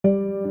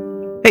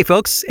Hey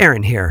folks,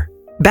 Aaron here.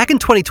 Back in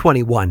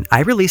 2021,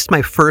 I released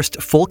my first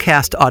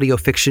full-cast audio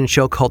fiction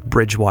show called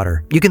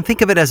Bridgewater. You can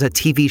think of it as a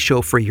TV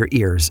show for your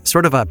ears,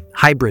 sort of a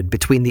hybrid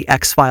between the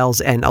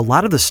X-Files and a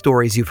lot of the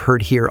stories you've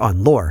heard here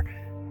on Lore.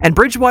 And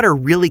Bridgewater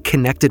really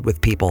connected with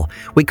people.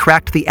 We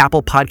cracked the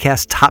Apple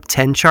Podcast Top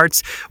 10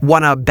 charts,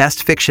 won a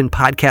Best Fiction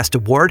Podcast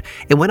award,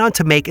 and went on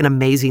to make an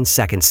amazing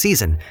second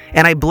season.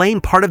 And I blame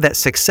part of that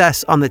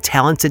success on the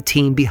talented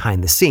team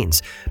behind the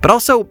scenes, but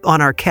also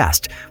on our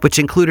cast, which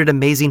included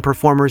amazing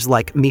performers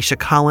like Misha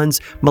Collins,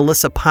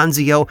 Melissa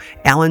Ponzio,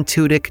 Alan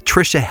Tudyk,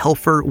 Tricia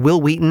Helfer,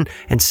 Will Wheaton,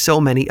 and so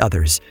many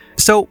others.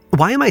 So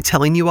why am I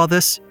telling you all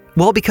this?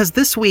 Well, because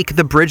this week,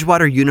 the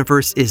Bridgewater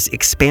universe is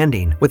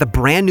expanding with a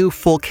brand new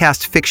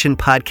full-cast fiction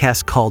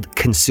podcast called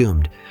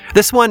Consumed.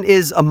 This one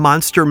is a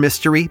monster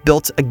mystery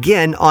built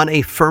again on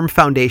a firm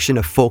foundation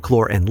of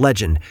folklore and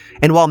legend.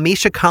 And while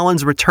Misha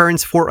Collins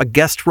returns for a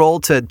guest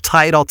role to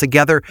tie it all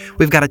together,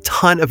 we've got a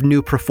ton of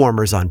new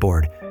performers on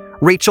board.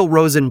 Rachel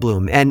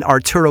Rosenblum and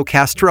Arturo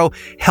Castro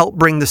help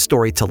bring the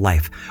story to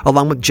life,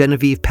 along with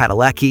Genevieve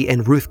Padalecki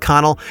and Ruth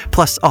Connell,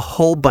 plus a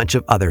whole bunch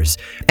of others.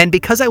 And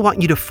because I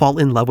want you to fall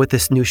in love with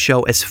this new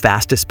show as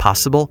fast as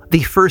possible,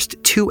 the first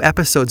 2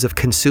 episodes of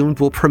Consumed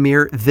will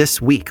premiere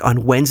this week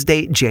on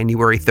Wednesday,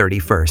 January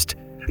 31st.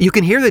 You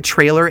can hear the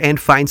trailer and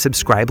find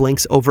subscribe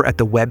links over at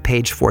the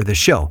webpage for the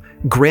show,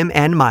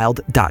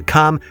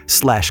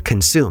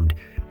 grimandmild.com/consumed.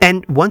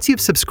 And once you've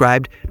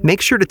subscribed,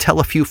 make sure to tell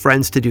a few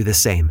friends to do the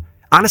same.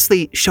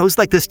 Honestly, shows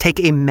like this take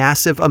a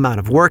massive amount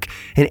of work,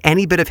 and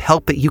any bit of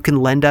help that you can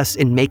lend us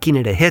in making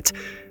it a hit,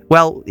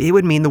 well, it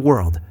would mean the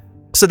world.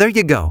 So there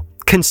you go.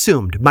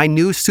 Consumed, my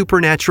new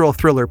supernatural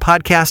thriller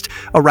podcast,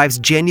 arrives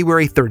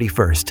January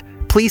 31st.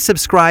 Please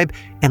subscribe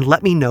and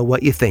let me know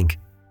what you think.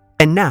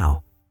 And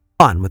now,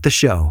 on with the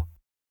show.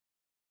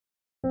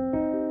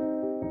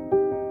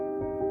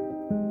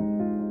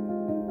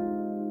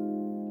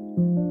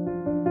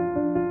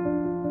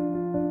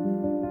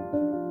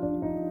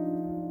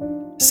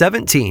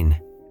 "17.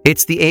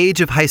 It's the age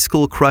of high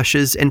school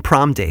crushes and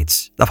prom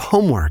dates, of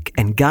homework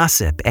and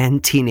gossip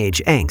and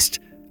teenage angst.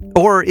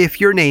 Or if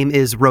your name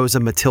is Rosa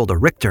Matilda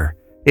Richter,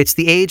 it's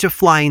the age of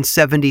flying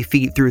 70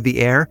 feet through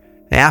the air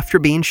after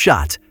being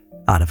shot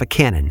out of a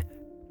cannon."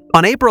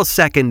 On April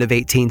 2nd of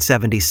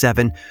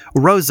 1877,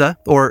 Rosa,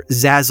 or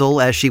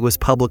Zazzle as she was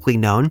publicly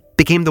known,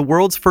 became the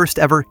world's first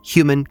ever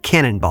human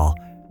cannonball.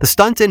 The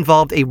stunt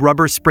involved a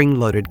rubber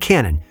spring-loaded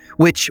cannon,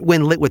 which,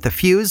 when lit with a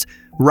fuse,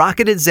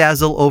 rocketed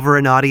Zazzle over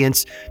an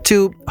audience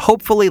to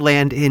hopefully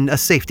land in a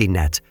safety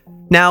net.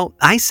 Now,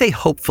 I say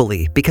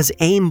hopefully because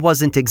aim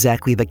wasn't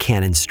exactly the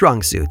cannon's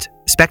strong suit.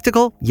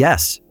 Spectacle?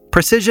 Yes.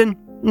 Precision?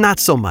 Not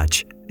so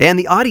much. And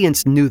the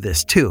audience knew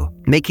this too,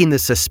 making the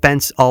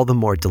suspense all the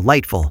more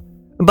delightful.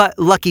 But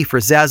lucky for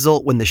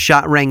Zazzle, when the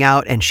shot rang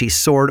out and she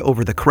soared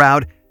over the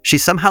crowd, she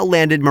somehow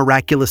landed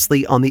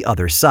miraculously on the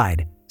other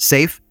side,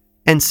 safe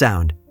and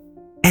sound.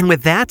 And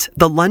with that,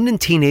 the London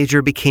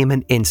teenager became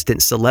an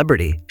instant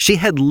celebrity. She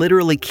had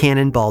literally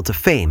cannonballed to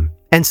fame.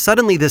 And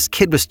suddenly this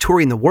kid was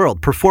touring the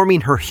world,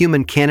 performing her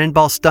human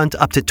cannonball stunt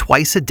up to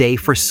twice a day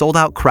for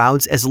sold-out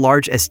crowds as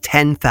large as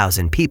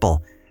 10,000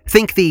 people.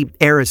 Think the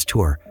Eras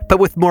Tour, but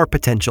with more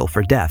potential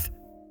for death.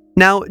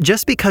 Now,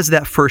 just because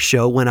that first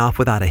show went off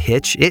without a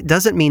hitch, it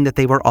doesn't mean that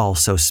they were all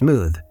so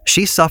smooth.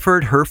 She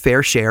suffered her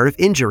fair share of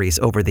injuries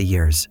over the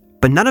years.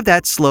 But none of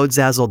that slowed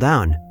Zazzle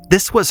down.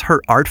 This was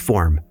her art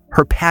form,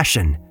 her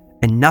passion,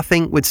 and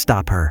nothing would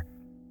stop her.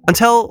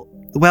 Until,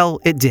 well,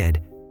 it did.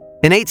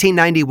 In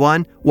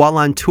 1891, while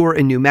on tour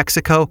in New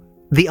Mexico,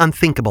 the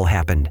unthinkable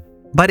happened.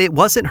 But it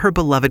wasn't her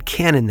beloved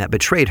cannon that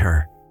betrayed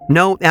her.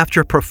 No,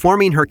 after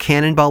performing her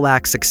cannonball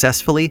act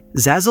successfully,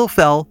 Zazzle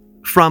fell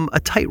from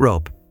a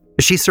tightrope.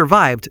 She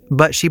survived,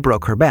 but she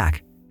broke her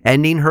back,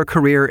 ending her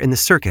career in the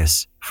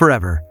circus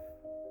forever.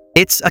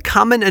 It's a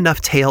common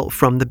enough tale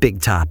from the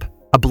big top,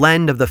 a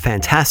blend of the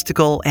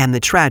fantastical and the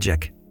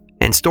tragic.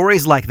 And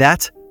stories like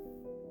that,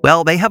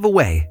 well, they have a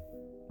way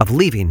of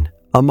leaving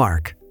a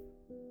mark.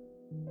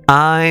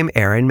 I'm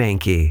Aaron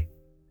Mahnke,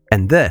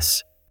 and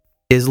this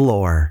is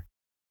Lore.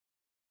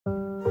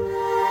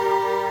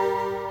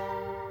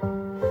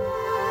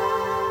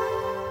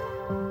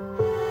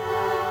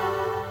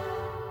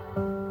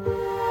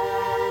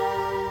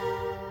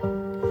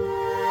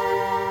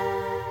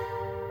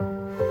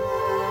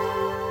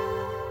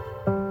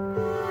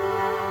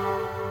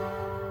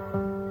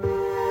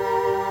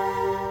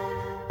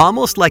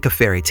 Almost like a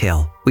fairy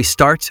tale, we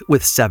start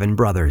with 7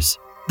 brothers.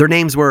 Their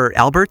names were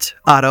Albert,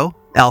 Otto,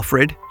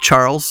 Alfred,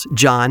 Charles,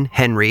 John,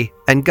 Henry,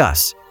 and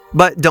Gus.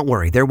 But don't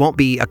worry, there won't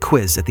be a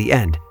quiz at the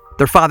end.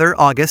 Their father,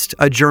 August,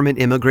 a German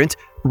immigrant,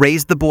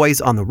 raised the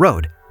boys on the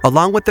road,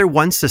 along with their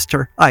one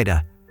sister,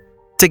 Ida.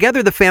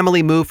 Together, the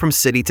family moved from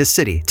city to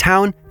city,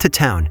 town to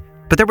town.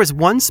 But there was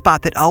one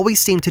spot that always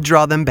seemed to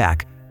draw them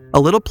back, a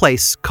little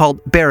place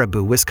called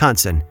Baraboo,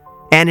 Wisconsin.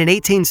 And in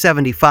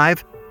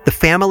 1875, the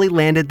family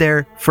landed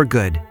there for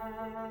good.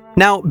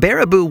 Now,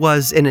 Baraboo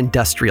was an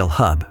industrial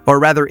hub, or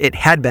rather it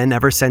had been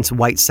ever since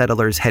white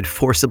settlers had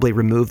forcibly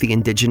removed the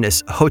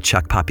indigenous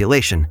Ho-Chunk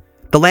population.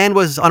 The land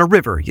was on a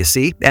river, you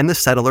see, and the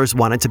settlers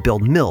wanted to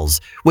build mills,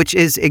 which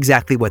is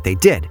exactly what they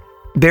did.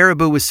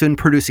 Baraboo was soon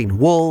producing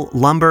wool,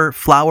 lumber,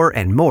 flour,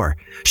 and more,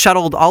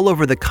 shuttled all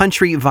over the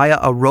country via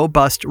a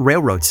robust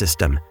railroad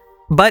system.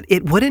 But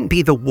it wouldn't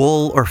be the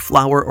wool or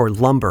flour or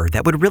lumber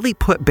that would really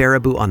put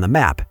Baraboo on the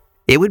map.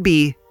 It would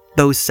be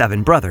those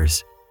 7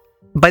 brothers.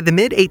 By the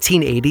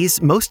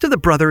mid-1880s, most of the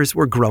brothers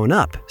were grown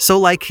up, so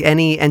like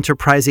any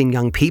enterprising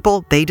young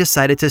people, they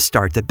decided to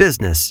start a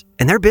business,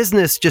 and their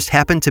business just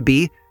happened to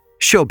be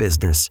show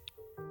business.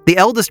 The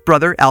eldest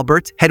brother,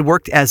 Albert, had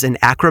worked as an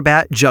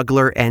acrobat,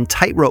 juggler, and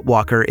tightrope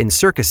walker in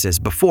circuses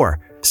before,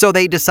 so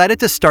they decided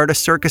to start a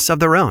circus of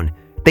their own.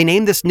 They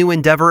named this new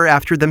endeavor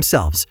after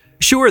themselves.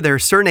 Sure, their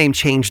surname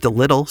changed a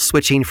little,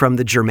 switching from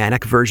the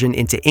Germanic version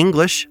into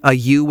English, a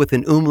U with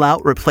an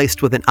umlaut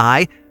replaced with an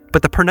I,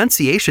 but the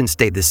pronunciation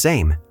stayed the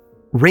same.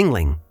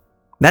 Ringling.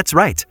 That's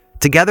right.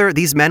 Together,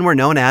 these men were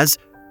known as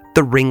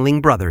the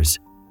Ringling Brothers.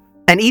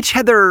 And each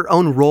had their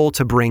own role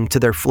to bring to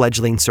their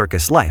fledgling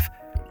circus life.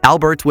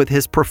 Albert, with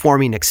his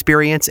performing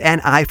experience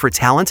and eye for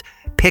talent,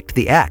 picked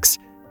the acts.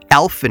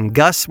 Alf and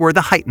Gus were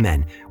the hype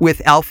men,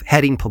 with Alf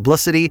heading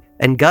publicity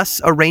and Gus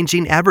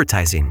arranging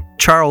advertising.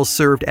 Charles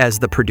served as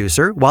the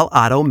producer, while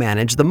Otto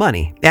managed the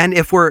money. And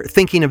if we're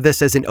thinking of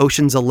this as an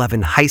Ocean's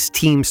 11 heist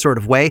team sort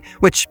of way,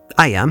 which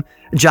I am,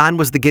 John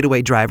was the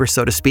getaway driver,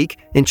 so to speak,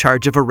 in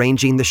charge of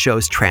arranging the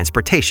show's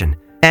transportation.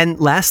 And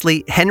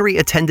lastly, Henry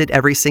attended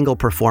every single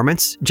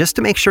performance just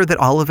to make sure that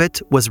all of it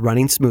was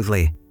running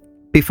smoothly.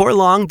 Before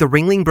long, the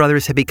Ringling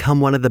Brothers had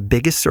become one of the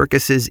biggest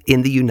circuses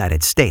in the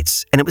United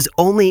States, and it was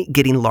only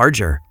getting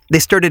larger. They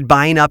started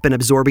buying up and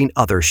absorbing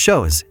other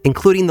shows,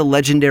 including the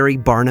legendary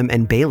Barnum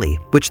and Bailey,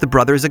 which the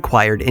brothers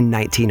acquired in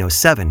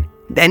 1907.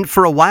 And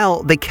for a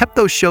while, they kept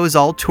those shows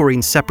all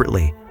touring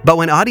separately. But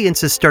when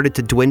audiences started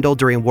to dwindle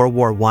during World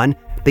War I,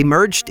 they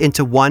merged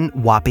into one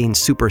whopping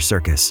super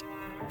circus.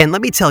 And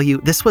let me tell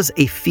you, this was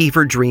a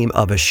fever dream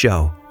of a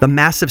show. The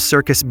massive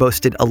circus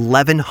boasted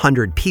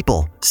 1,100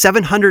 people,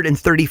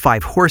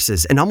 735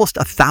 horses, and almost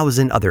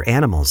 1,000 other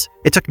animals.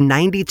 It took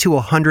 90 to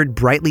 100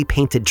 brightly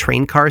painted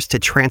train cars to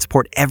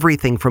transport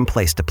everything from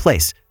place to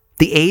place.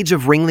 The age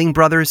of Ringling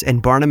Brothers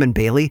and Barnum and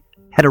Bailey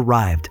had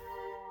arrived.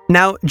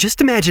 Now,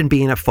 just imagine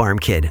being a farm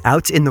kid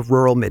out in the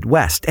rural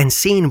Midwest and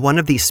seeing one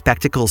of these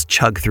spectacles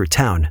chug through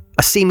town.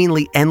 A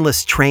seemingly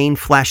endless train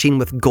flashing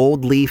with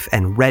gold leaf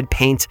and red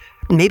paint.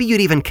 Maybe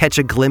you'd even catch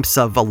a glimpse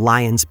of a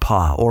lion's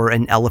paw or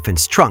an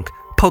elephant's trunk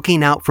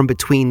poking out from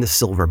between the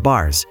silver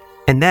bars.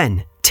 And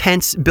then,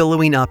 tents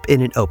billowing up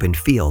in an open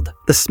field.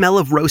 The smell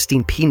of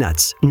roasting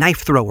peanuts,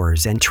 knife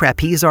throwers, and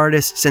trapeze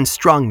artists and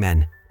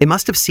strongmen. It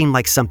must have seemed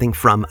like something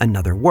from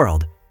another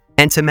world.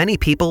 And to many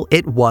people,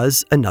 it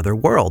was another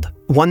world,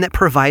 one that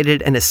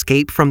provided an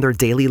escape from their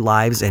daily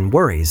lives and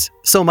worries,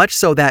 so much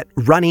so that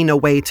running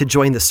away to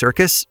join the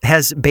circus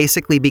has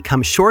basically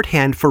become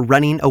shorthand for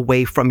running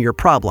away from your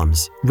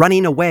problems,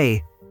 running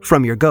away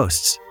from your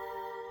ghosts.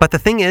 But the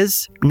thing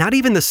is, not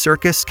even the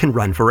circus can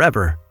run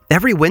forever.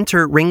 Every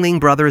winter,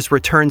 Ringling Brothers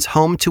returns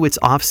home to its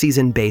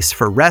off-season base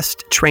for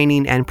rest,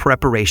 training, and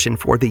preparation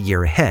for the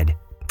year ahead.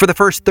 For the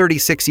first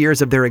 36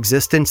 years of their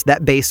existence,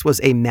 that base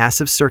was a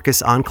massive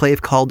circus enclave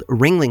called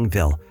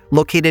Ringlingville,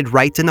 located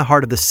right in the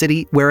heart of the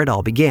city where it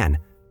all began,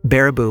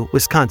 Baraboo,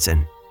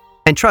 Wisconsin.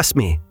 And trust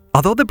me,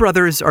 although the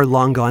brothers are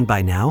long gone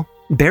by now,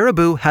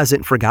 Baraboo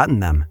hasn't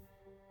forgotten them,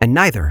 and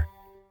neither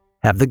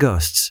have the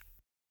ghosts.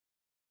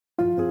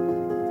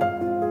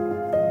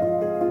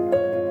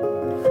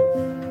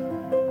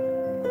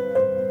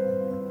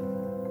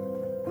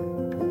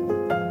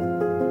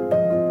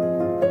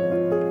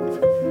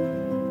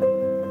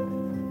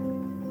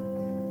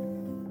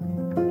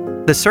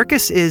 The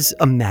circus is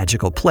a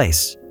magical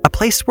place, a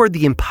place where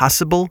the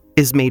impossible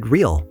is made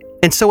real.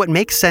 And so it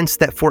makes sense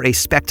that for a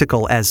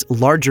spectacle as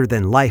larger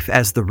than life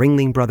as the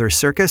Ringling Brothers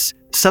Circus,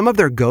 some of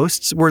their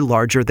ghosts were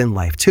larger than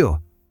life too.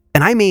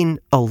 And I mean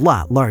a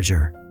lot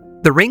larger.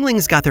 The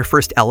Ringlings got their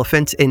first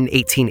elephant in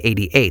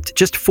 1888,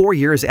 just 4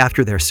 years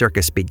after their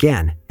circus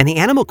began, and the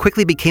animal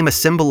quickly became a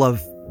symbol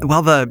of,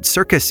 well, the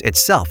circus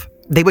itself.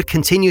 They would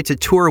continue to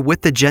tour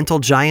with the Gentle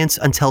Giants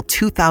until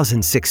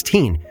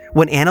 2016,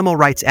 when animal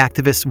rights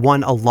activists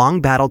won a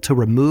long battle to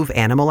remove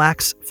animal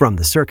acts from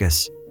the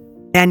circus.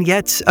 And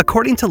yet,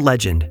 according to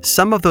legend,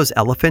 some of those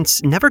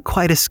elephants never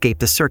quite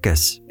escaped the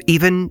circus,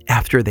 even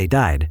after they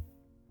died.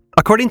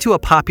 According to a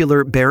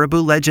popular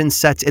Baraboo legend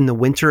set in the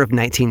winter of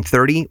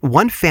 1930,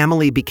 one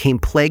family became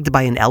plagued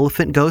by an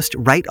elephant ghost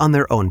right on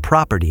their own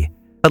property.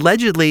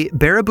 Allegedly,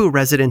 Baraboo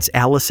residents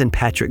Alice and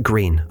Patrick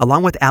Green,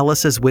 along with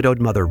Alice's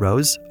widowed mother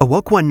Rose,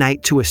 awoke one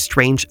night to a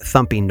strange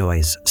thumping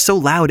noise, so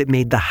loud it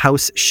made the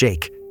house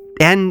shake.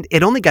 And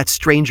it only got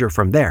stranger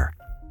from there.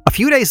 A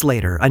few days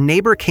later, a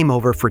neighbor came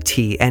over for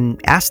tea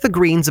and asked the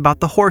Greens about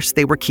the horse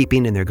they were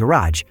keeping in their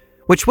garage,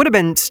 which would have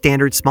been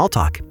standard small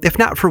talk, if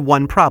not for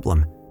one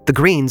problem. The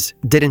Greens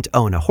didn't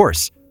own a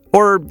horse,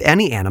 or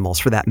any animals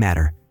for that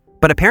matter.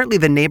 But apparently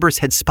the neighbors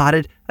had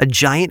spotted a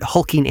giant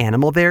hulking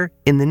animal there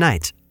in the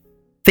night.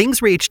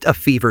 Things reached a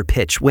fever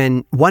pitch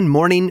when, one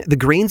morning, the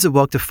Greens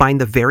awoke to find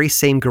the very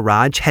same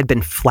garage had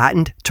been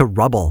flattened to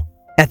rubble.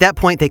 At that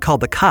point, they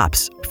called the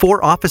cops.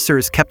 4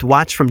 officers kept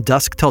watch from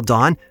dusk till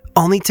dawn,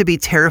 only to be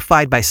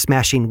terrified by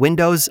smashing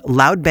windows,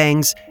 loud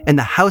bangs, and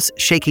the house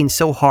shaking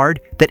so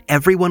hard that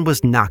everyone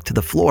was knocked to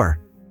the floor.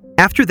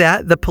 After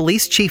that, the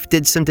police chief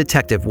did some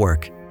detective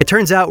work. It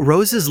turns out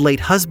Rose's late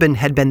husband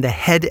had been the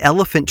head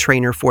elephant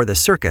trainer for the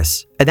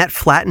circus, and that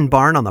flattened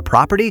barn on the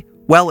property,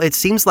 well, it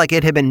seems like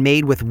it had been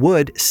made with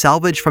wood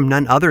salvaged from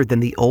none other than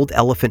the old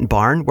elephant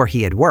barn where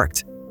he had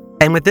worked.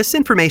 And with this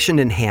information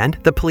in hand,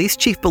 the police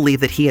chief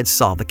believed that he had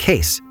solved the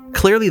case.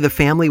 Clearly, the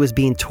family was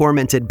being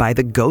tormented by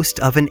the ghost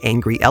of an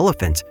angry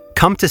elephant,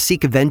 come to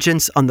seek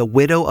vengeance on the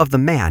widow of the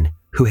man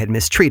who had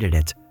mistreated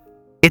it.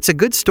 It's a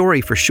good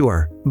story for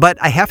sure, but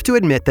I have to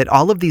admit that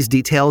all of these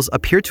details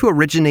appear to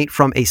originate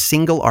from a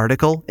single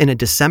article in a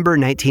December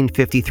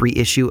 1953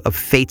 issue of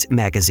Fate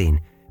magazine.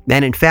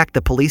 And in fact,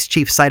 the police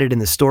chief cited in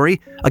the story,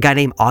 a guy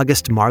named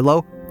August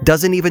Marlowe,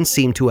 doesn't even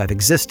seem to have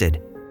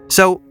existed.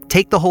 So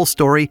take the whole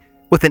story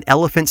with an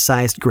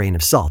elephant-sized grain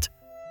of salt.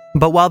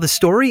 But while the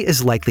story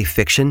is likely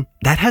fiction,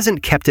 that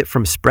hasn't kept it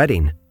from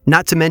spreading.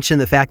 Not to mention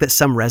the fact that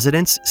some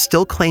residents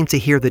still claim to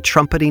hear the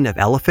trumpeting of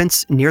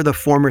elephants near the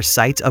former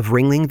site of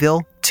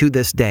Ringlingville to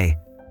this day.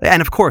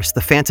 And of course,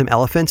 the phantom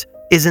elephant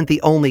isn't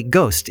the only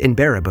ghost in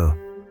Baraboo.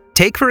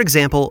 Take, for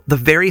example, the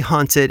very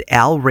haunted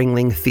Al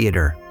Ringling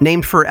Theater,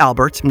 named for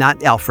Albert,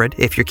 not Alfred,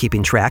 if you're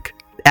keeping track.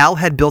 Al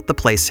had built the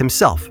place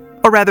himself,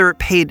 or rather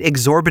paid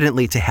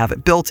exorbitantly to have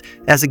it built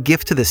as a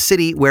gift to the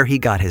city where he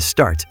got his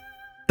start.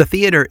 The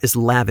theater is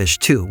lavish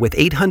too, with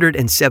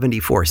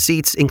 874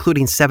 seats,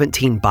 including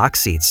 17 box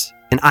seats.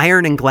 An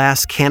iron and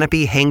glass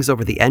canopy hangs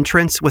over the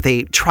entrance with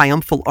a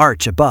triumphal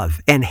arch above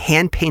and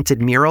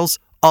hand-painted murals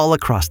all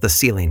across the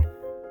ceiling.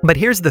 But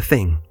here's the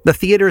thing, the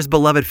theater's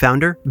beloved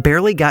founder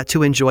barely got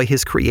to enjoy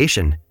his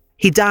creation.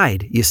 He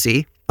died, you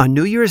see, on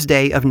New Year's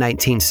Day of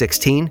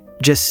 1916,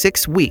 just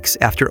 6 weeks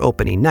after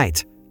opening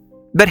night.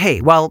 But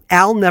hey, while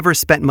Al never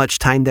spent much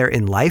time there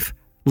in life,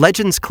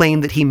 legends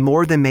claim that he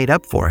more than made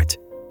up for it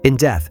in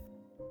death.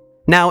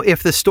 Now,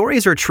 if the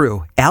stories are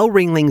true, Al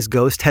Ringling's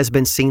ghost has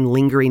been seen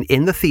lingering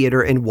in the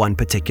theater in one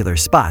particular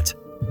spot,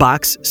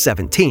 Box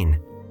 17.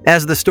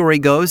 As the story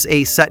goes,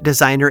 a set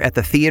designer at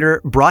the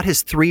theater brought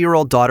his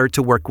 3-year-old daughter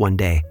to work one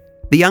day.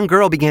 The young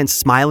girl began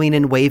smiling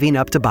and waving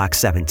up to Box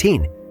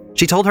 17.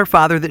 She told her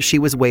father that she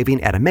was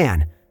waving at a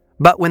man,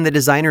 but when the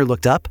designer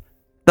looked up,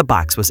 the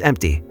box was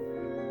empty.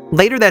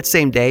 Later that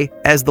same day,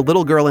 as the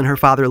little girl and her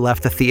father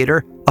left the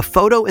theater, a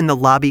photo in the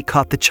lobby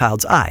caught the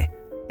child's eye.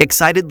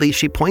 Excitedly,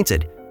 she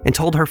pointed and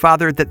told her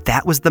father that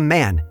that was the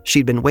man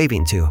she'd been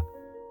waving to.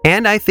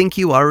 And I think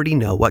you already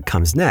know what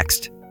comes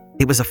next.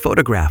 It was a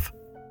photograph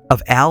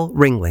of Al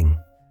Ringling.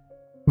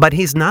 But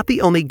he's not the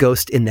only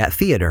ghost in that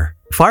theater.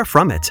 Far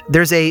from it.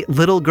 There's a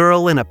little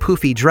girl in a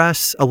poofy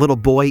dress, a little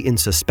boy in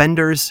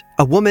suspenders,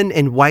 a woman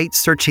in white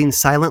searching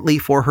silently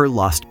for her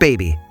lost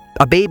baby.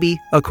 A baby,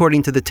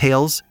 according to the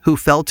tales, who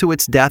fell to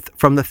its death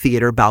from the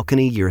theater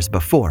balcony years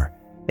before,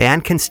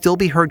 and can still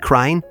be heard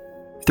crying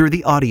through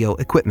the audio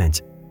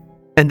equipment.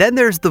 And then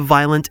there's the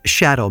violent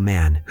Shadow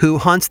Man, who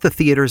haunts the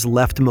theater's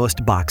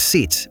leftmost box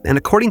seats, and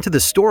according to the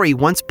story,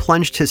 once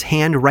plunged his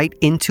hand right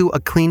into a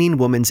cleaning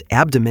woman's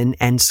abdomen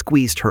and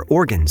squeezed her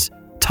organs.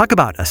 Talk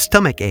about a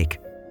stomach ache.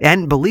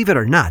 And believe it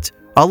or not,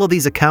 all of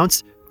these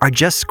accounts are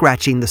just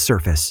scratching the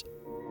surface.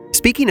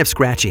 Speaking of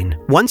scratching,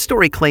 one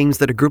story claims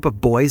that a group of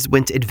boys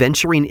went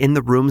adventuring in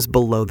the rooms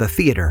below the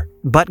theater,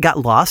 but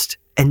got lost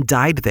and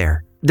died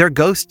there. Their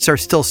ghosts are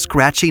still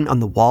scratching on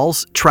the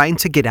walls, trying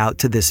to get out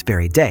to this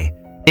very day.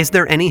 Is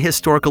there any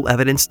historical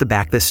evidence to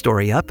back this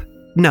story up?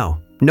 No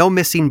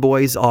missing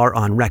boys are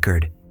on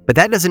record, but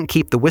that doesn't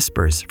keep the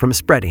whispers from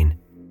spreading.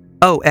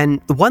 Oh,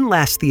 and one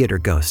last theater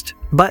ghost,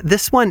 but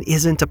this one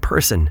isn't a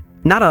person,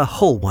 not a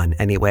whole one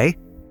anyway.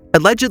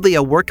 Allegedly,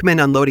 a workman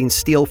unloading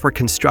steel for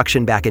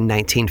construction back in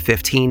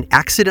 1915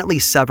 accidentally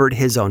severed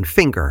his own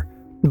finger.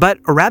 But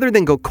rather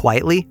than go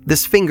quietly,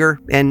 this finger,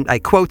 and I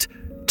quote,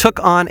 took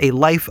on a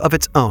life of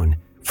its own,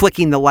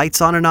 flicking the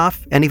lights on and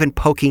off and even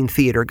poking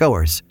theater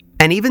goers.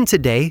 And even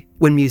today,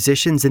 when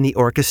musicians in the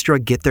orchestra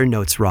get their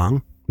notes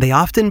wrong, they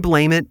often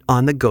blame it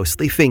on the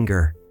ghostly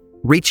finger,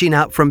 reaching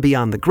out from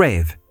beyond the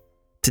grave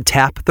to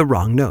tap the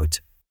wrong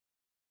note.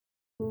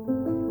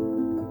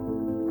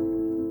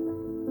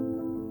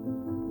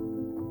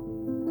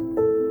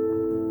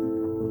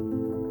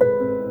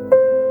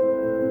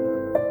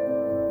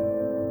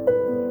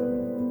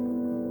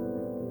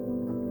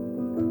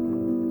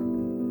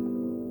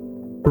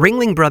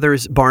 Ringling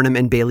Brothers, Barnum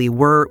and Bailey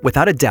were,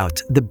 without a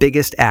doubt, the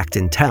biggest act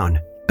in town,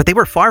 but they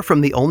were far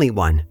from the only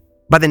one.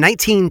 By the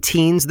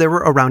 19-teens, there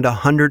were around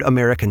 100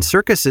 American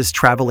circuses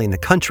traveling the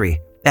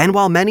country, and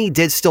while many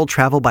did still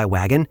travel by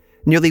wagon,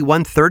 nearly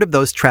 1/3 of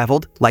those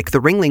traveled, like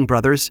the Ringling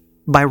Brothers,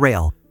 by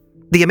rail.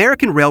 The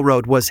American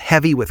Railroad was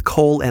heavy with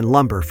coal and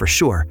lumber for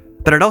sure,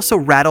 but it also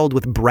rattled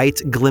with bright,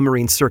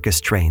 glimmering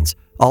circus trains,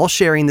 all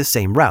sharing the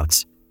same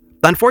routes.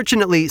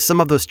 Unfortunately,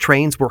 some of those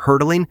trains were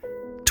hurtling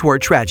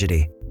toward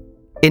tragedy.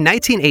 In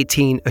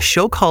 1918, a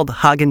show called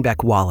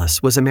Hagenbeck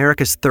Wallace was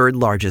America's third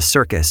largest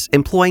circus,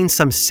 employing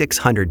some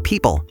 600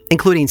 people,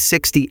 including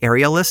 60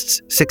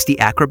 aerialists, 60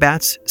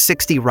 acrobats,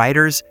 60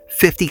 riders,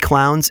 50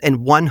 clowns, and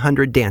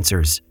 100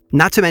 dancers.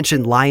 Not to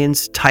mention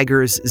lions,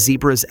 tigers,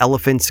 zebras,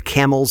 elephants,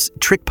 camels,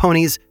 trick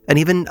ponies, and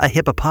even a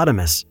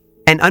hippopotamus.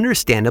 And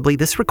understandably,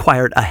 this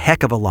required a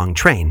heck of a long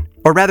train,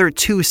 or rather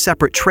 2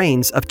 separate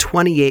trains of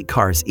 28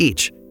 cars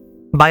each.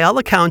 By all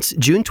accounts,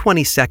 June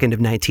 22nd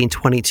of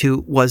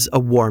 1922 was a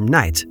warm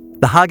night.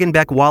 The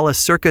Hagenbeck Wallace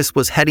Circus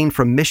was heading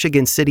from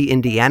Michigan City,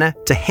 Indiana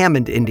to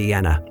Hammond,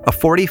 Indiana, a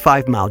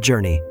 45-mile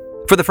journey.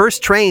 For the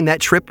first train,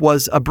 that trip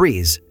was a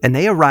breeze, and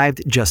they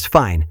arrived just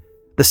fine.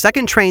 The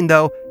second train,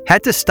 though,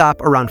 had to stop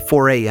around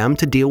 4 a.m.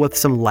 to deal with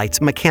some light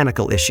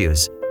mechanical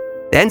issues.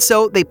 And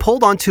so they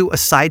pulled onto a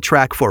side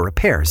track for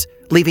repairs,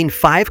 leaving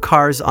 5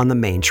 cars on the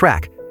main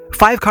track.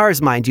 5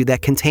 cars, mind you,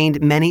 that contained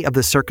many of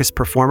the circus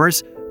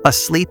performers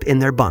asleep in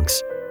their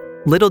bunks.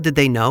 Little did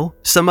they know,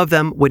 some of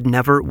them would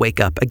never wake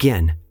up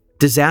again.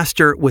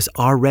 Disaster was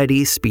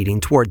already speeding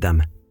toward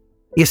them.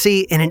 You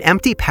see, in an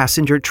empty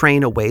passenger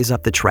train a ways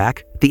up the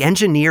track, the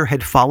engineer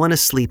had fallen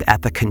asleep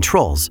at the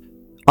controls.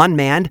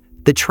 Unmanned,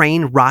 the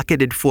train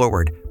rocketed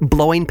forward,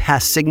 blowing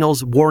past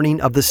signals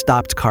warning of the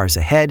stopped cars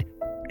ahead,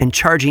 and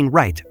charging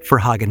right for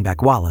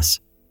Hagenbeck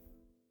Wallace.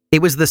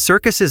 It was the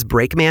circus's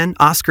brakeman,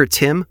 Oscar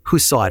Timm, who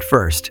saw it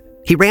first.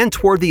 He ran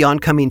toward the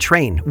oncoming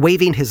train,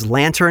 waving his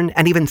lantern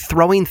and even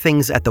throwing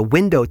things at the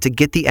window to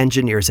get the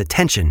engineer's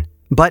attention.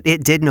 But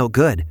it did no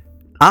good.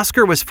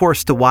 Oscar was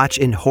forced to watch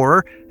in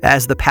horror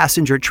as the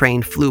passenger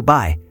train flew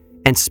by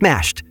and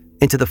smashed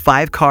into the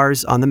 5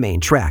 cars on the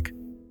main track.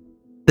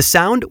 The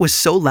sound was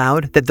so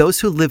loud that those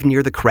who lived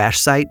near the crash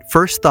site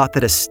first thought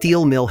that a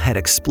steel mill had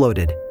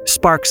exploded.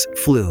 Sparks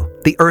flew,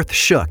 the earth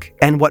shook,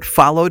 and what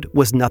followed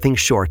was nothing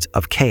short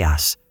of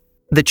chaos.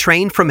 The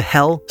train from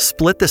hell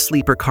split the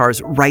sleeper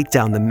cars right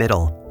down the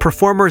middle.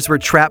 Performers were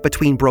trapped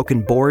between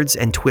broken boards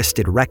and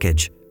twisted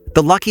wreckage.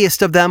 The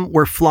luckiest of them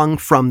were flung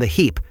from the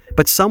heap,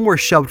 but some were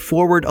shoved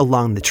forward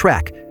along the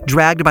track,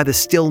 dragged by the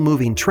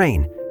still-moving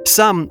train.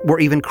 Some were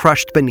even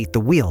crushed beneath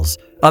the wheels,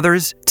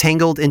 others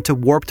tangled into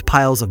warped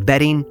piles of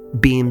bedding,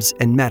 beams,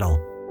 and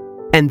metal.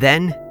 And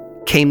then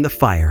came the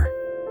fire.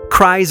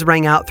 Cries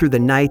rang out through the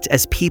night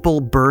as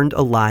people burned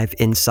alive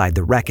inside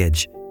the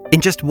wreckage. In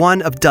just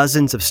one of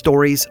dozens of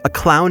stories, a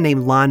clown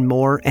named Lon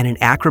Moore and an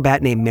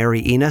acrobat named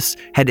Mary Enos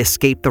had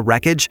escaped the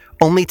wreckage,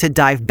 only to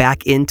dive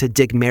back in to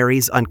dig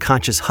Mary's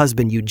unconscious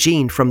husband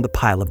Eugene from the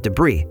pile of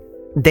debris.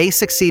 They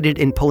succeeded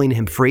in pulling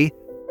him free,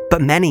 but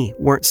many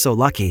weren't so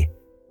lucky.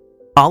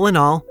 All in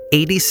all,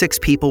 86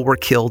 people were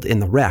killed in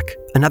the wreck.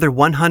 Another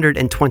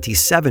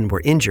 127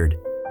 were injured.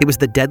 It was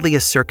the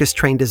deadliest circus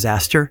train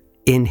disaster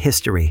in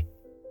history.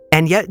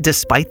 And yet,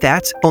 despite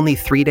that, only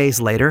 3 days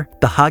later,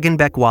 the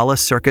Hagenbeck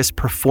Wallace Circus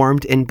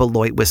performed in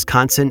Beloit,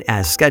 Wisconsin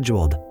as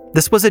scheduled.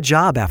 This was a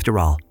job, after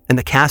all, and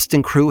the cast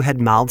and crew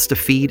had mouths to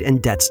feed and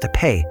debts to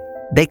pay.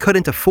 They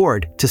couldn't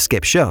afford to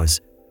skip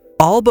shows.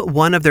 All but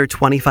one of their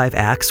 25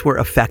 acts were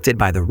affected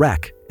by the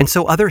wreck, and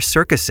so other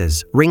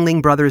circuses,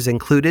 Ringling Brothers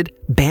included,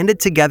 banded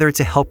together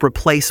to help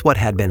replace what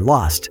had been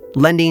lost,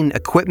 lending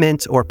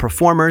equipment or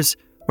performers,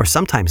 or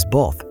sometimes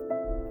both.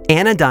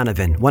 Anna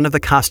Donovan, one of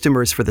the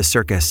costumers for the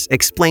circus,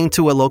 explained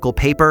to a local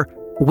paper,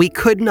 "We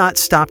could not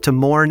stop to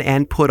mourn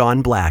and put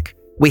on black.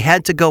 We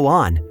had to go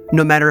on,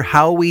 no matter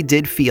how we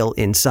did feel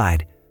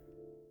inside."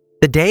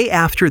 The day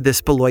after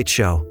this Beloit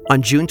show,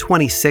 on June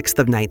 26th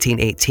of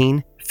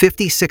 1918,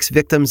 56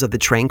 victims of the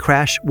train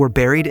crash were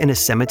buried in a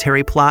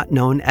cemetery plot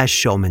known as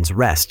Showman's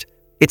Rest.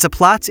 It's a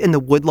plot in the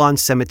Woodlawn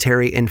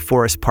Cemetery in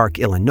Forest Park,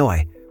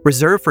 Illinois,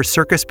 reserved for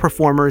circus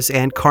performers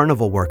and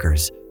carnival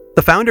workers.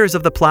 The founders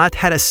of the plot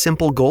had a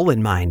simple goal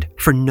in mind,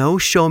 for no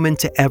showman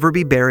to ever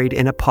be buried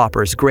in a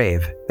pauper's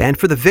grave. And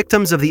for the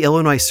victims of the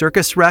Illinois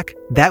circus wreck,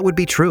 that would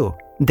be true.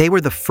 They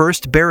were the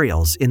first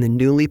burials in the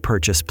newly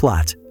purchased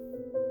plot.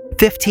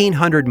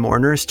 1,500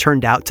 mourners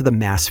turned out to the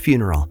mass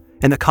funeral,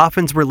 and the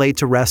coffins were laid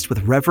to rest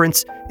with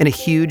reverence in a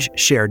huge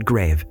shared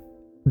grave.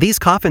 These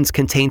coffins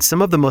contained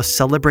some of the most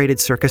celebrated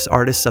circus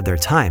artists of their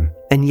time,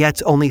 and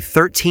yet only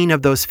 13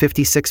 of those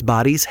 56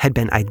 bodies had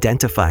been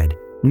identified.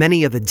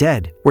 Many of the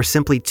dead were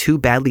simply too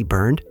badly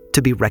burned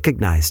to be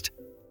recognized.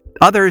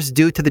 Others,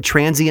 due to the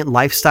transient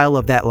lifestyle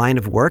of that line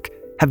of work,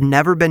 have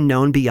never been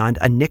known beyond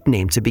a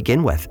nickname to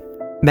begin with.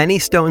 Many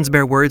stones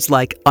bear words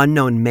like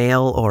unknown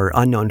male or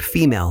unknown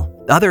female.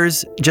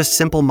 Others, just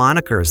simple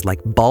monikers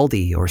like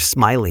Baldy or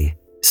Smiley.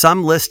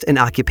 Some list an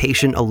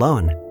occupation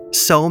alone.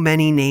 So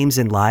many names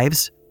and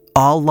lives,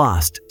 all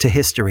lost to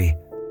history.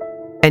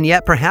 And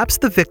yet perhaps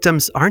the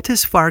victims aren't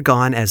as far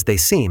gone as they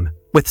seem.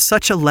 With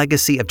such a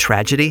legacy of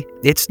tragedy,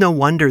 it's no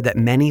wonder that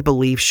many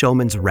believe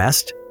Showman's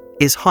Rest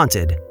is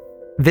haunted.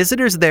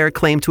 Visitors there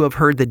claim to have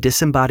heard the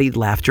disembodied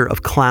laughter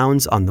of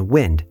clowns on the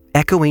wind,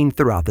 echoing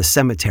throughout the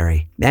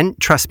cemetery. And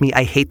trust me,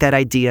 I hate that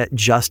idea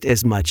just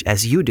as much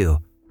as you do.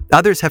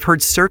 Others have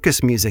heard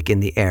circus music in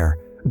the air.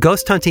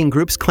 Ghost hunting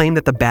groups claim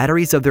that the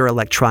batteries of their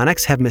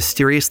electronics have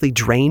mysteriously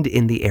drained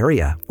in the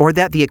area, or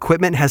that the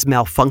equipment has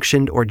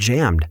malfunctioned or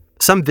jammed.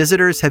 Some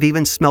visitors have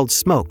even smelled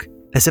smoke,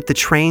 as if the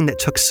train that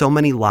took so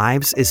many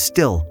lives is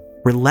still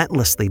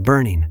relentlessly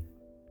burning.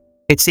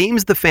 It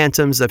seems the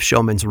phantoms of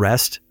Showman's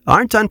Rest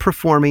aren't done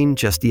performing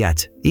just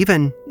yet,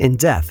 even in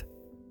death.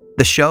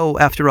 The show,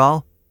 after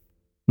all,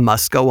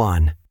 must go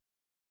on.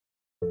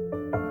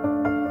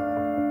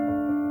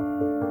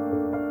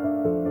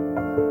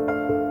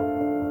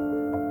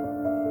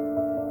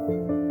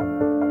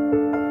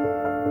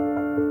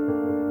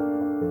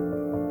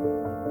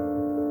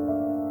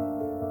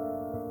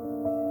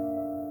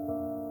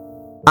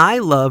 I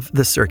love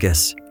the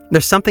circus.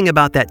 There's something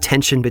about that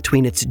tension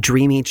between its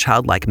dreamy,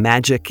 childlike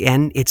magic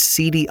and its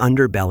seedy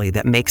underbelly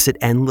that makes it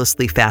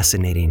endlessly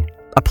fascinating.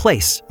 A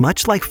place,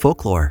 much like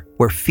folklore,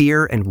 where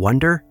fear and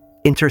wonder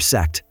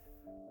intersect.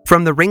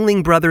 From the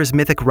Ringling Brothers'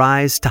 mythic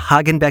rise to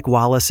Hagenbeck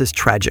Wallace's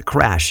tragic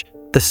crash,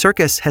 the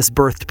circus has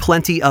birthed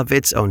plenty of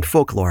its own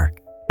folklore.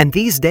 And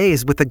these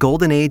days, with the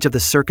golden age of the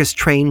circus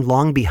train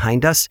long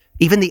behind us,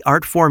 even the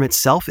art form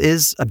itself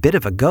is a bit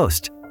of a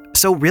ghost.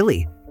 So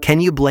really, can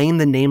you blame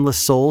the nameless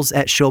souls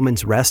at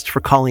Showman's Rest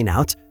for calling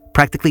out,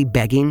 practically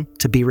begging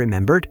to be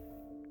remembered?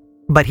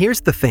 But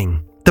here's the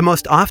thing. The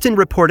most often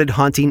reported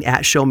haunting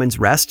at Showman's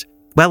Rest,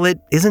 well,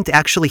 it isn't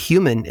actually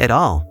human at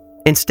all.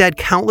 Instead,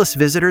 countless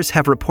visitors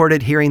have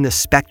reported hearing the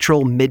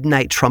spectral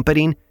midnight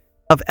trumpeting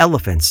of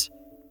elephants.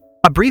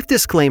 A brief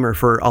disclaimer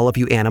for all of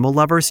you animal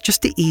lovers,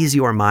 just to ease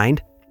your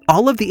mind.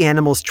 All of the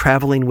animals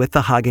traveling with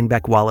the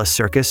Hagenbeck Wallace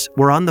Circus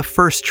were on the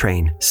first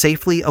train,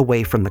 safely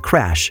away from the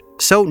crash,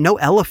 so no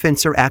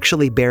elephants are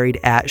actually buried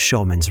at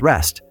Showman's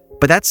Rest.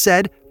 But that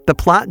said, the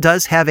plot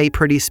does have a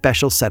pretty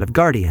special set of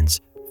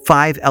guardians,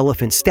 5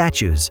 elephant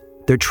statues,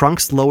 their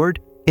trunks lowered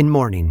in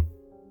mourning.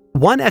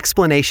 One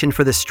explanation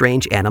for the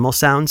strange animal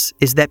sounds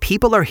is that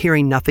people are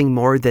hearing nothing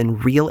more than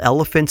real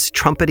elephants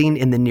trumpeting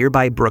in the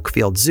nearby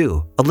Brookfield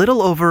Zoo, a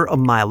little over a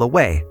mile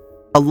away.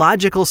 A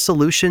logical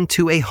solution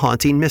to a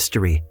haunting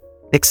mystery,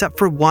 except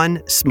for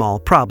one small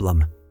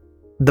problem.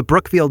 The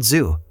Brookfield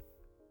Zoo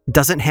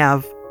doesn't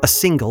have a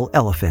single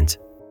elephant.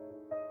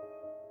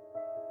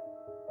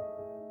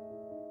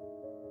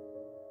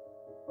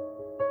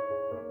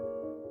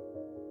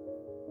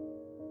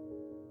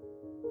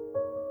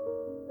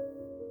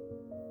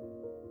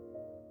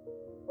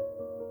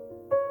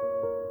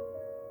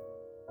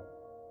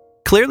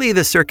 Clearly,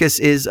 the circus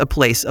is a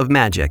place of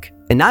magic,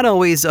 and not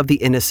always of the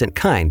innocent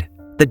kind.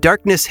 The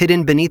darkness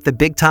hidden beneath the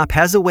big top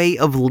has a way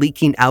of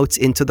leaking out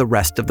into the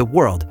rest of the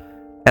world,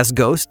 as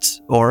ghosts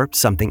or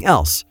something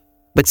else.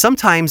 But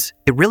sometimes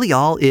it really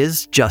all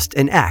is just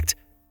an act.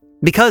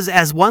 Because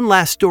as one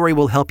last story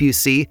will help you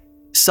see,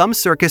 some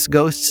circus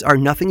ghosts are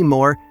nothing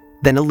more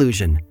than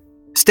illusion.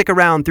 Stick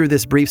around through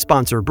this brief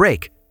sponsor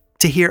break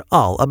to hear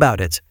all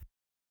about it.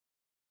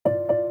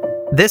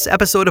 This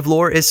episode of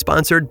Lore is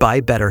sponsored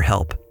by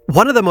BetterHelp.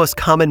 One of the most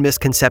common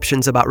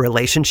misconceptions about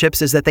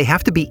relationships is that they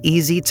have to be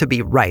easy to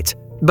be right.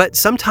 But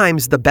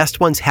sometimes the best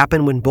ones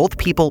happen when both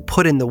people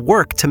put in the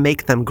work to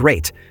make them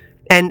great.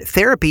 And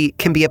therapy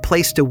can be a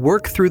place to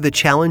work through the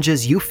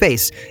challenges you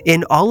face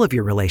in all of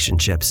your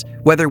relationships,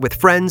 whether with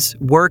friends,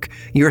 work,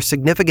 your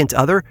significant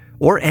other,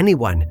 or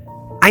anyone.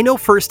 I know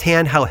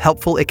firsthand how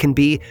helpful it can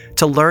be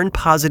to learn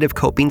positive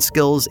coping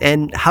skills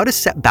and how to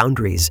set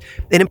boundaries.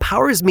 It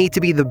empowers me to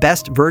be the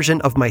best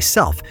version of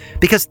myself,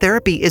 because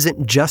therapy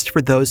isn't just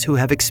for those who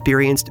have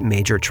experienced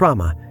major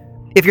trauma.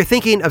 If you're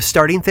thinking of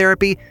starting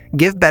therapy,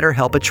 give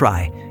BetterHelp a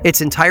try.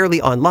 It's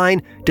entirely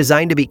online,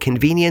 designed to be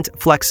convenient,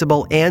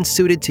 flexible, and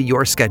suited to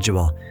your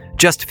schedule.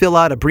 Just fill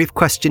out a brief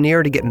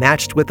questionnaire to get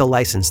matched with a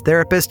licensed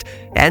therapist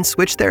and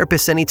switch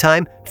therapists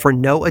anytime for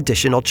no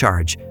additional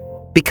charge.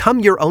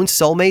 Become your own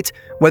soulmate,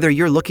 whether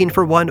you're looking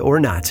for one or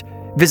not.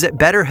 Visit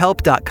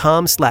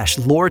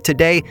betterhelp.com/lore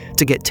today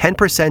to get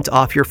 10%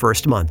 off your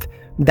first month.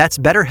 That's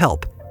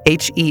BetterHelp,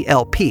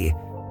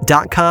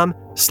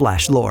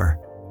 HELP.com/lore.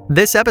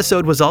 This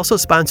episode was also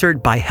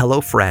sponsored by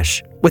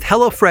HelloFresh. With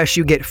HelloFresh,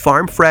 you get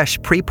farm-fresh,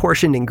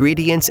 pre-portioned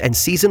ingredients and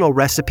seasonal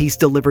recipes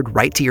delivered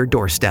right to your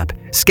doorstep.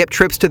 Skip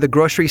trips to the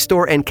grocery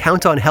store and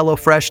count on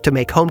HelloFresh to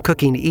make home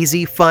cooking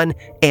easy, fun,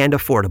 and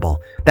affordable.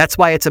 That's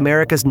why it's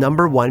America's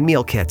 #1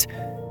 meal kit.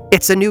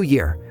 It's a new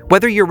year.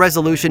 Whether your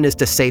resolution is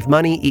to save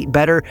money, eat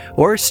better,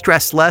 or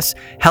stress less,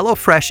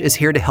 HelloFresh is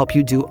here to help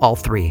you do all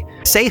three.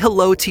 Say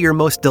hello to your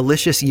most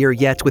delicious year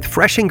yet with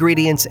fresh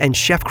ingredients and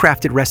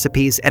chef-crafted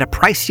recipes at a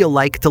price you'll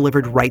like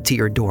delivered right to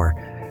your door.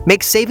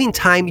 Make saving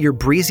time your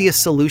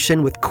breeziest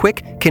solution with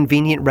quick,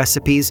 convenient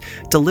recipes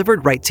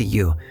delivered right to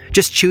you.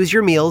 Just choose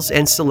your meals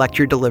and select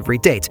your delivery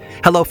date.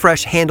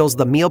 HelloFresh handles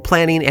the meal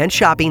planning and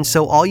shopping,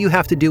 so all you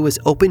have to do is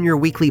open your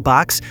weekly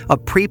box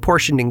of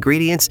pre-portioned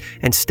ingredients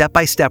and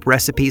step-by-step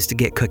recipes to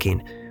get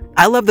cooking.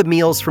 I love the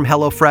meals from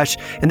HelloFresh,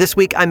 and this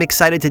week I'm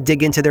excited to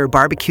dig into their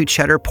barbecue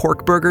cheddar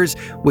pork burgers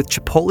with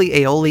chipotle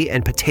aioli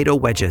and potato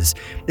wedges.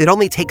 It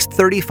only takes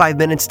 35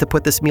 minutes to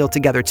put this meal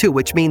together too,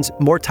 which means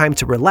more time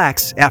to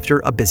relax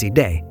after a busy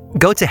day.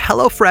 Go to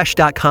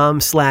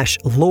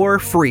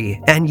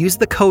hellofresh.com/lorefree and use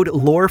the code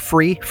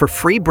LOREFREE for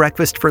free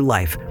breakfast for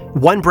life.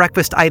 One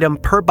breakfast item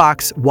per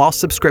box while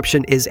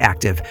subscription is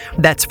active.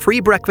 That's free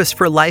breakfast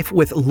for life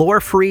with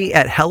LOREFREE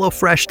at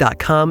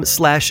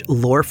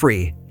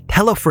hellofresh.com/lorefree.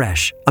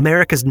 HelloFresh,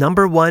 America's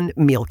 #1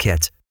 meal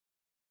kit.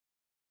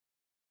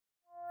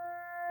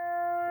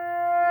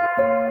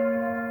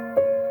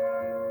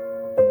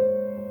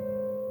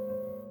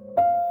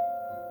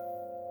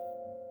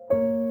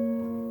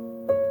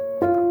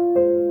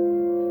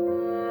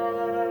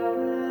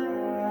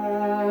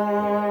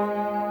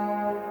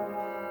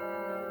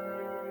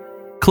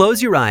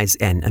 Close your eyes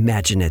and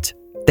imagine it.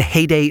 The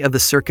heyday of the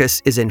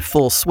circus is in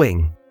full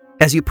swing.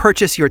 As you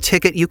purchase your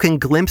ticket, you can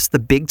glimpse the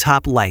big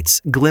top lights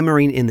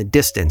glimmering in the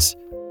distance.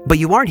 But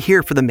you aren't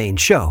here for the main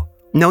show.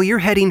 No, you're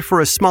heading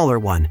for a smaller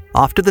one,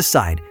 off to the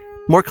side,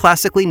 more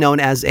classically known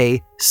as a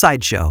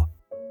sideshow.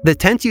 The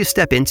tent you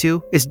step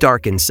into is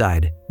dark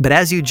inside, but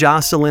as you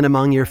jostle in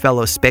among your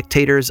fellow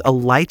spectators, a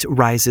light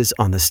rises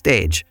on the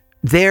stage.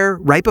 There,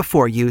 right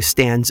before you,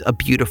 stands a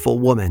beautiful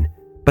woman.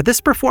 But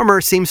this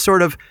performer seems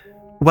sort of,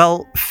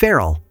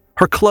 feral.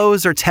 Her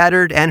clothes are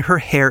tattered and her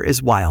hair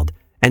is wild.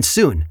 And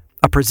soon,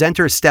 a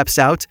presenter steps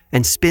out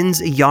and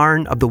spins a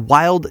yarn of the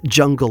wild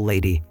jungle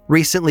lady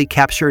recently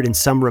captured in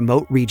some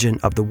remote region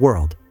of the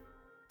world.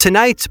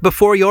 Tonight,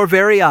 before your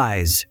very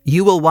eyes,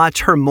 you will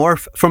watch her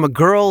morph from a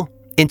girl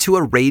into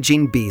a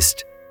raging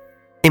beast.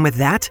 And with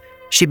that,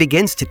 she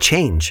begins to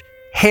change.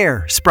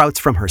 Hair sprouts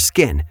from her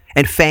skin,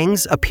 and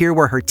fangs appear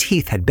where her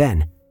teeth had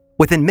been.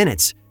 Within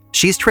minutes,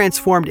 she's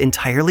transformed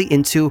entirely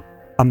into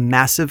a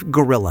massive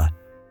gorilla.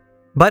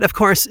 But of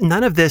course,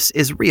 none of this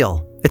is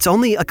real. It's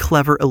only a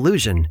clever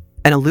illusion,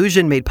 an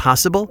illusion made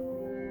possible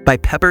by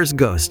Pepper's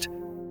Ghost.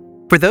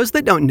 For those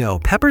that don't know,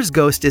 Pepper's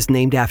Ghost is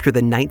named after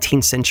the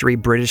 19th century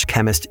British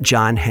chemist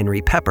John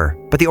Henry Pepper,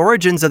 but the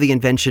origins of the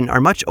invention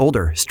are much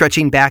older,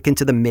 stretching back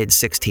into the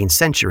mid-16th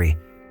century.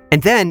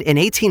 And then, in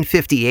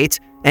 1858,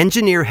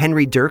 engineer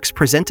Henry Dirks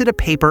presented a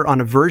paper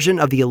on a version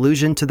of the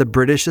illusion to the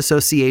British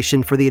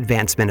Association for the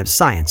Advancement of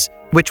Science,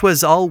 which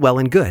was all well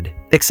and good,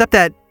 except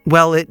that,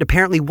 it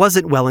apparently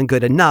wasn't well and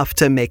good enough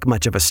to make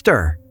much of a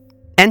stir.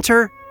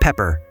 Enter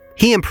Pepper.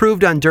 He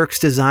improved on Dirks'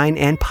 design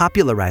and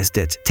popularized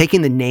it,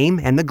 taking the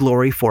name and the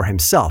glory for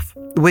himself,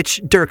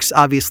 which Dirks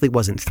obviously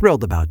wasn't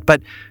thrilled about.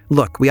 But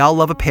look, we all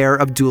love a pair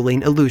of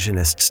dueling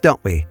illusionists,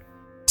 don't we?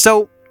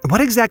 So,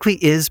 what exactly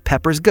is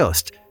Pepper's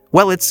Ghost?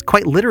 Well, it's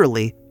quite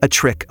literally a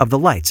trick of the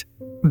light.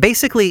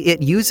 Basically,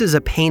 it uses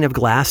a pane of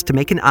glass to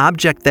make an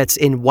object that's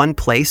in one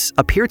place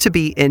appear to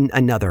be in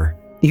another.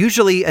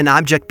 Usually an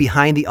object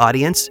behind the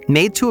audience,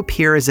 made to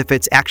appear as if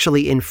it's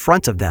actually in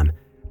front of them.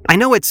 I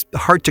know it's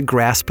hard to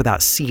grasp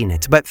without seeing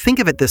it, but think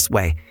of it this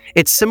way.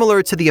 It's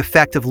similar to the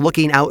effect of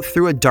looking out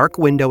through a dark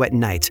window at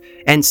night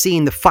and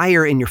seeing the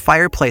fire in your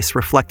fireplace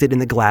reflected in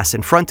the glass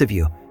in front of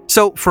you.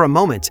 So, for a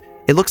moment,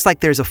 it looks like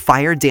there's a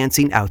fire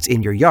dancing out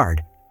in your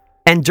yard.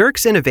 And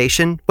Dirks'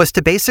 innovation was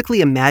to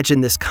basically imagine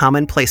this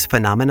commonplace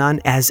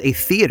phenomenon as a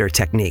theater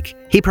technique.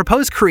 He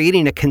proposed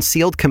creating a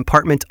concealed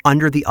compartment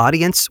under the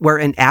audience where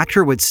an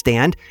actor would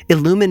stand,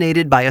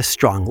 illuminated by a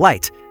strong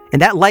light.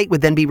 And that light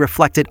would then be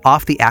reflected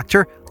off the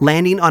actor,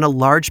 landing on a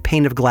large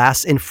pane of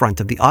glass in front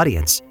of the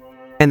audience.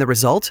 And the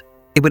result?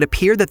 It would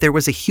appear that there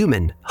was a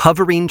human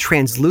hovering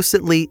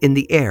translucently in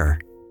the air.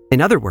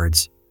 In other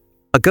words,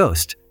 a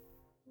ghost.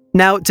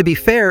 Now, to be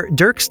fair,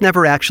 Dirks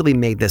never actually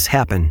made this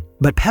happen,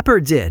 but Pepper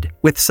did,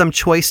 with some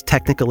choice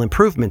technical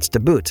improvements to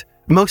boot.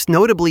 Most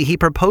notably, he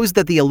proposed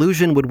that the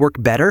illusion would work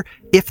better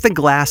if the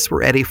glass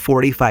were at a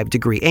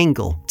 45-degree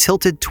angle,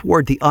 tilted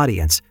toward the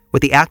audience,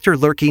 with the actor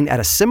lurking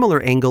at a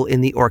similar angle in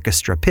the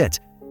orchestra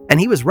pit. And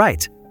he was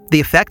right. The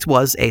effect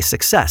was a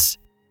success.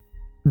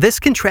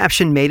 This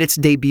contraption made its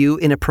debut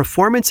in a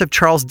performance of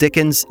Charles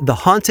Dickens' The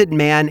Haunted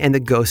Man and the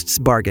Ghost's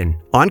Bargain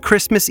on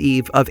Christmas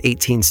Eve of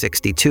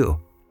 1862.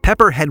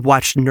 Pepper had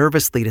watched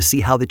nervously to see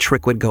how the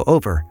trick would go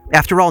over.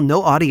 After all,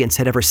 no audience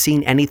had ever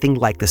seen anything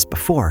like this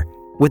before.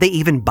 Would they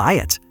even buy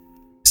it?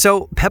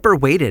 So Pepper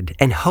waited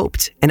and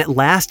hoped, and at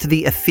last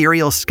the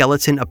ethereal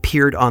skeleton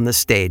appeared on the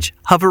stage,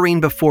 hovering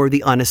before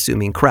the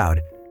unassuming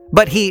crowd.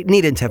 But he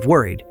needn't have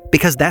worried,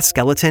 because that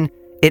skeleton,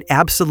 it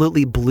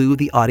absolutely blew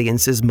the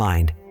audience's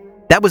mind.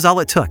 That was all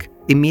it took.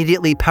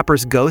 Immediately,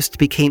 Pepper's Ghost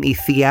became a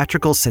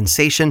theatrical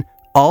sensation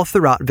all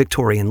throughout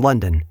Victorian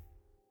London.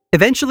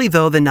 Eventually,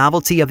 though, the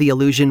novelty of the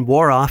illusion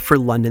wore off for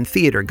London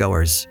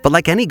theatergoers. But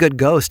like any good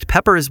ghost,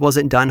 Pepper's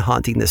wasn't done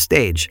haunting the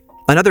stage.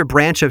 Another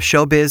branch of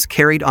showbiz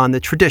carried on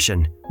the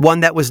tradition, one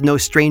that was no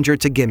stranger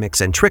to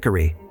gimmicks and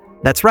trickery.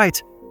 That's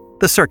right,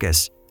 the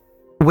circus.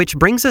 Which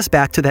brings us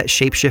back to that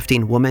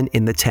shape-shifting woman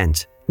in the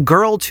tent.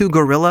 Girl to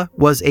Gorilla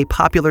was a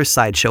popular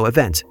sideshow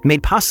event,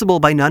 made possible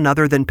by none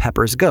other than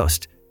Pepper's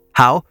Ghost.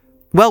 How?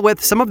 Well,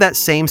 with some of that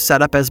same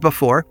setup as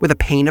before, with a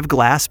pane of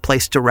glass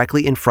placed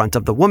directly in front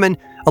of the woman,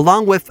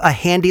 along with a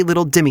handy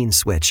little dimming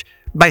switch.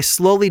 By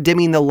slowly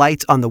dimming the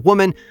light on the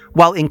woman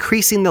while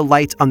increasing the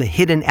light on the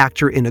hidden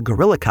actor in a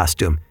gorilla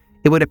costume,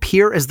 it would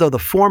appear as though the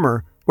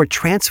former were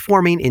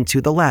transforming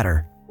into the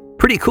latter.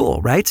 Pretty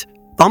cool, right?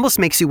 Almost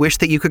makes you wish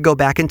that you could go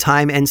back in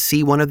time and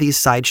see one of these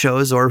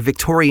sideshows or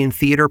Victorian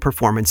theater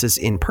performances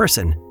in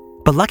person.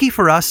 But lucky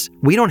for us,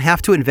 we don't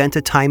have to invent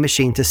a time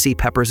machine to see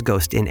Pepper's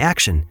ghost in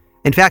action.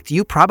 In fact,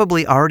 you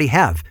probably already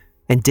have,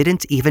 and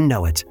didn't even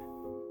know it.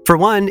 For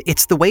one,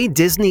 it's the way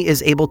Disney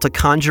is able to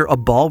conjure a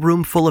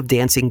ballroom full of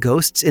dancing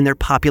ghosts in their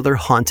popular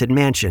Haunted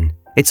Mansion.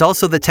 It's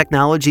also the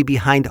technology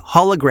behind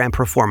hologram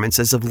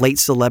performances of late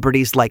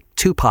celebrities like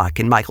Tupac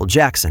and Michael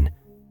Jackson.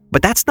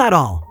 But that's not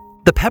all.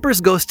 The Pepper's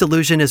Ghost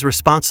illusion is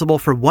responsible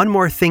for one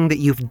more thing that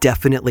you've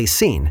definitely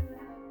seen: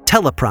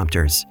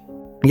 teleprompters.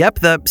 Yep,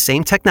 the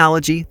same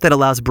technology that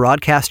allows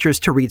broadcasters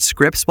to read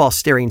scripts while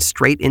staring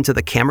straight into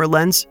the camera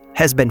lens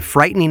has been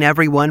frightening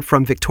everyone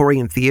from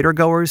Victorian theater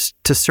goers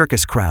to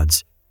circus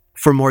crowds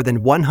for more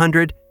than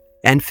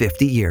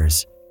 150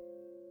 years.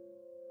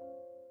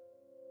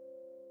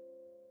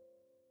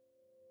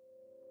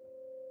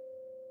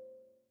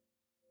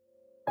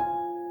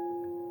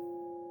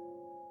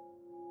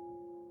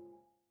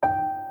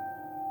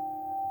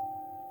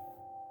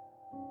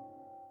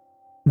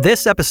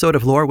 This episode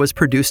of Lore was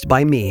produced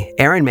by me,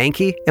 Aaron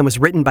Mahnke, and was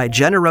written by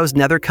Jenna Rose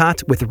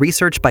Nethercott with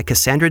research by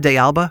Cassandra De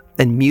Alba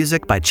and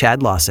music by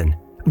Chad Lawson.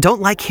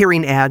 Don't like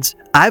hearing ads?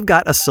 I've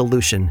got a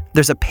solution.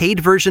 There's a paid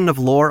version of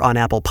Lore on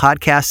Apple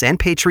Podcasts and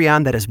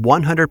Patreon that is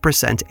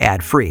 100%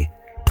 ad-free.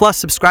 Plus,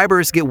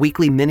 subscribers get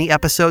weekly mini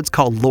episodes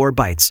called Lore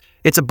Bites.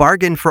 It's a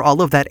bargain for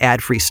all of that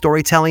ad-free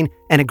storytelling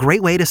and a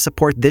great way to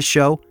support this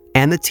show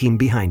and the team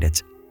behind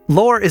it.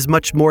 Lore is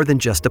much more than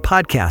just a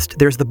podcast.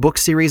 There's the book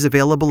series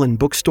available in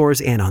bookstores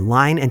and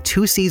online, and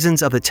 2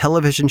 seasons of the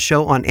television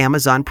show on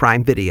Amazon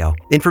Prime Video.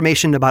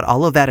 Information about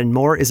all of that and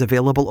more is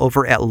available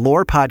over at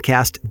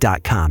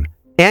lorepodcast.com.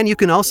 And you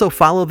can also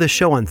follow the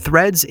show on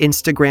Threads,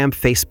 Instagram,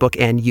 Facebook,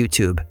 and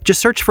YouTube.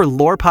 Just search for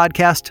Lore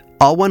Podcast,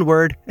 all one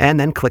word, and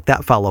then click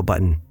that follow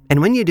button.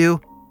 And when you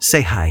do,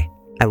 say hi.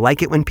 I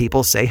like it when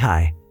people say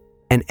hi.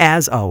 And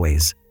as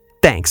always,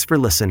 thanks for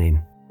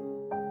listening.